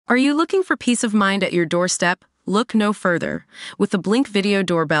Are you looking for peace of mind at your doorstep? Look no further. With the Blink Video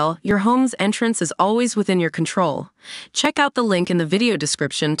Doorbell, your home's entrance is always within your control. Check out the link in the video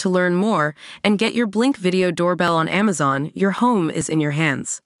description to learn more and get your Blink Video Doorbell on Amazon. Your home is in your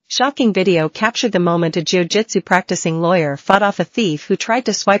hands. Shocking video captured the moment a Jiu-Jitsu practicing lawyer fought off a thief who tried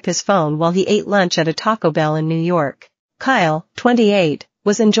to swipe his phone while he ate lunch at a Taco Bell in New York. Kyle, 28,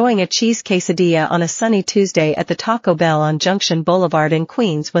 was enjoying a cheese quesadilla on a sunny Tuesday at the Taco Bell on Junction Boulevard in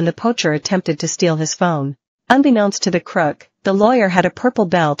Queens when the poacher attempted to steal his phone. Unbeknownst to the crook, the lawyer had a purple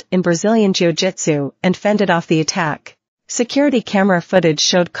belt in Brazilian Jiu-Jitsu and fended off the attack. Security camera footage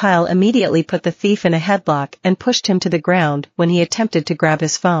showed Kyle immediately put the thief in a headlock and pushed him to the ground when he attempted to grab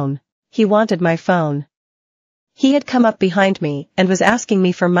his phone. He wanted my phone. He had come up behind me and was asking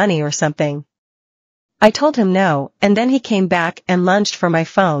me for money or something. I told him no, and then he came back and lunged for my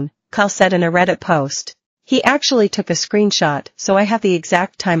phone, Kyle said in a Reddit post. He actually took a screenshot, so I have the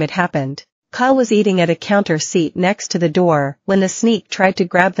exact time it happened. Kyle was eating at a counter seat next to the door when the sneak tried to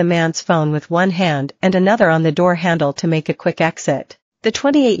grab the man's phone with one hand and another on the door handle to make a quick exit. The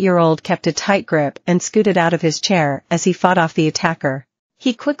 28-year-old kept a tight grip and scooted out of his chair as he fought off the attacker.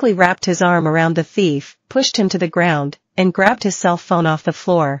 He quickly wrapped his arm around the thief, pushed him to the ground, and grabbed his cell phone off the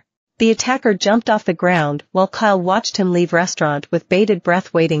floor. The attacker jumped off the ground while Kyle watched him leave restaurant with bated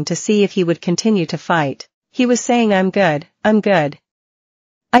breath waiting to see if he would continue to fight. He was saying, "I'm good, I'm good."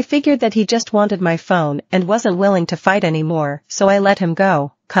 I figured that he just wanted my phone and wasn't willing to fight anymore, so I let him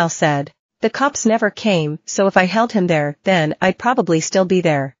go, Kyle said. The cops never came, so if I held him there, then I'd probably still be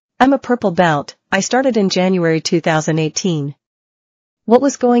there. I'm a purple belt. I started in January 2018. What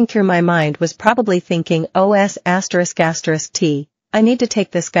was going through my mind was probably thinking OS***T. I need to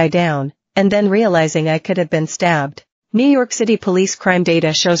take this guy down, and then realizing I could have been stabbed. New York City police crime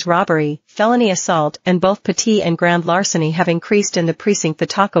data shows robbery, felony assault and both petit and grand larceny have increased in the precinct the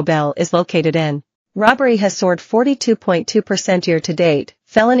Taco Bell is located in. Robbery has soared 42.2% year-to-date,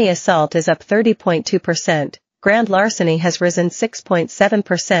 felony assault is up 30.2%, grand larceny has risen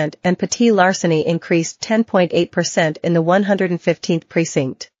 6.7% and petit larceny increased 10.8% in the 115th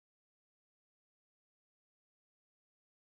precinct.